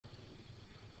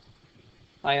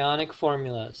Ionic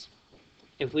formulas.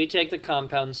 If we take the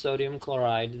compound sodium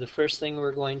chloride, the first thing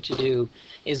we're going to do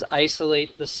is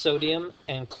isolate the sodium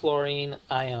and chlorine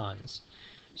ions.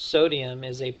 Sodium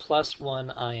is a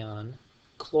 +1 ion.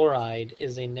 Chloride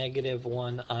is a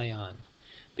 -1 ion.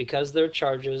 Because their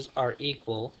charges are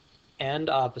equal and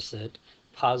opposite,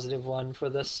 +1 for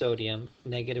the sodium,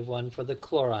 -1 for the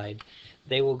chloride,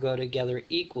 they will go together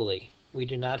equally. We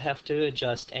do not have to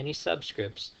adjust any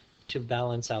subscripts to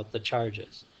balance out the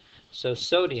charges. So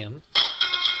sodium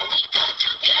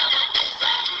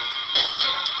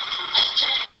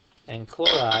and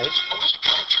chloride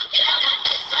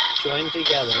join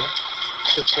together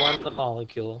to form the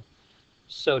molecule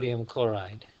sodium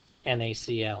chloride,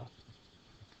 NaCl.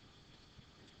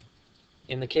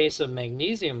 In the case of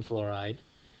magnesium fluoride,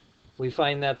 we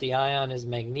find that the ion is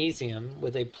magnesium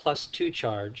with a +2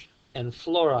 charge, and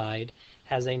fluoride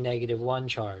has a -1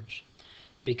 charge.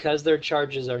 Because their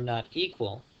charges are not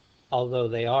equal, although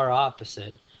they are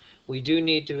opposite, we do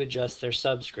need to adjust their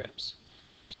subscripts.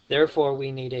 Therefore,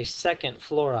 we need a second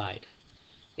fluoride.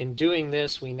 In doing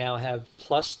this, we now have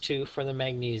 +2 for the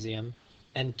magnesium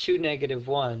and two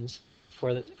 -1s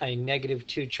for a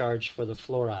 -2 charge for the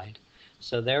fluoride.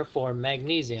 So therefore,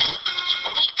 magnesium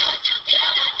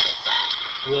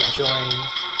will join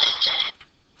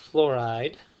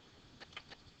fluoride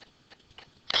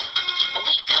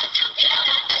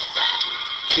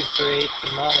to create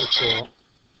the molecule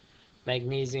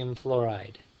magnesium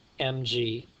fluoride,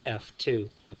 MgF2.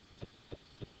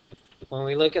 When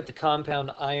we look at the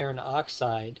compound iron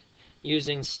oxide,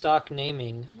 using stock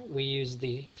naming, we use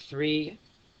the 3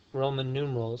 Roman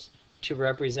numerals to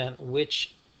represent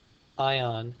which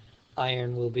ion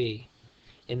iron will be.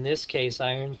 In this case,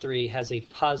 iron 3 has a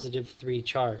 +3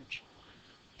 charge.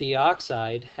 The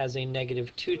oxide has a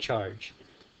 -2 charge.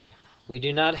 We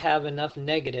do not have enough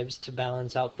negatives to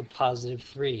balance out the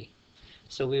 +3,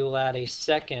 so we will add a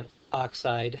second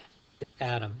oxide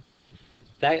atom.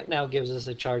 That now gives us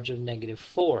a charge of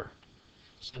 -4.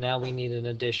 So now we need an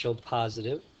additional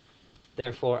positive.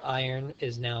 Therefore, iron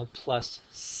is now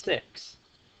 +6.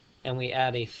 And we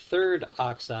add a third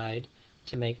oxide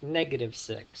to make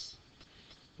 -6.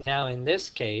 Now in this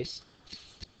case,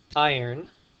 iron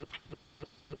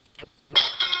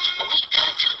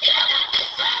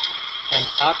and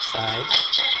oxide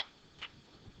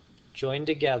join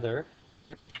together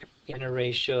in a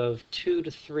ratio of 2 to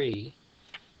 3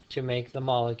 to make the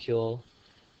molecule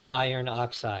iron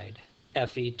oxide,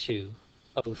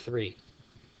 Fe2O3.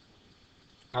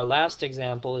 Our last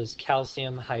example is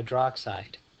calcium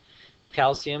hydroxide.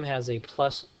 Calcium has a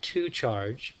 +2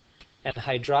 charge, and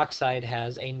hydroxide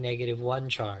has a -1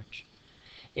 charge.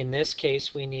 In this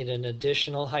case, we need an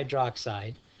additional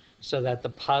hydroxide so that the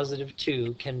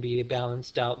 +2 can be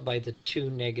balanced out by the two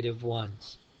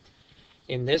 -1s.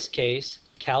 In this case,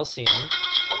 calcium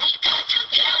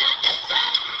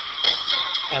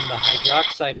and the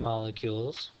hydroxide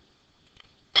molecules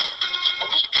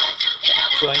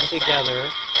join together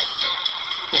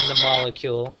in the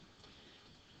molecule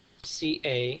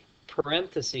Ca(OH2).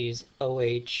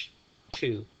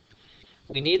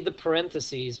 We need the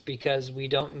parentheses because we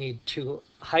don't need 2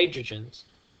 hydrogens,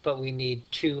 but we need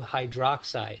 2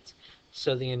 hydroxides.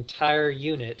 So the entire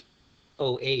unit,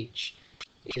 OH,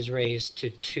 is raised to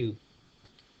 2.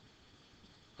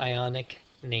 Ionic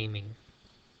naming.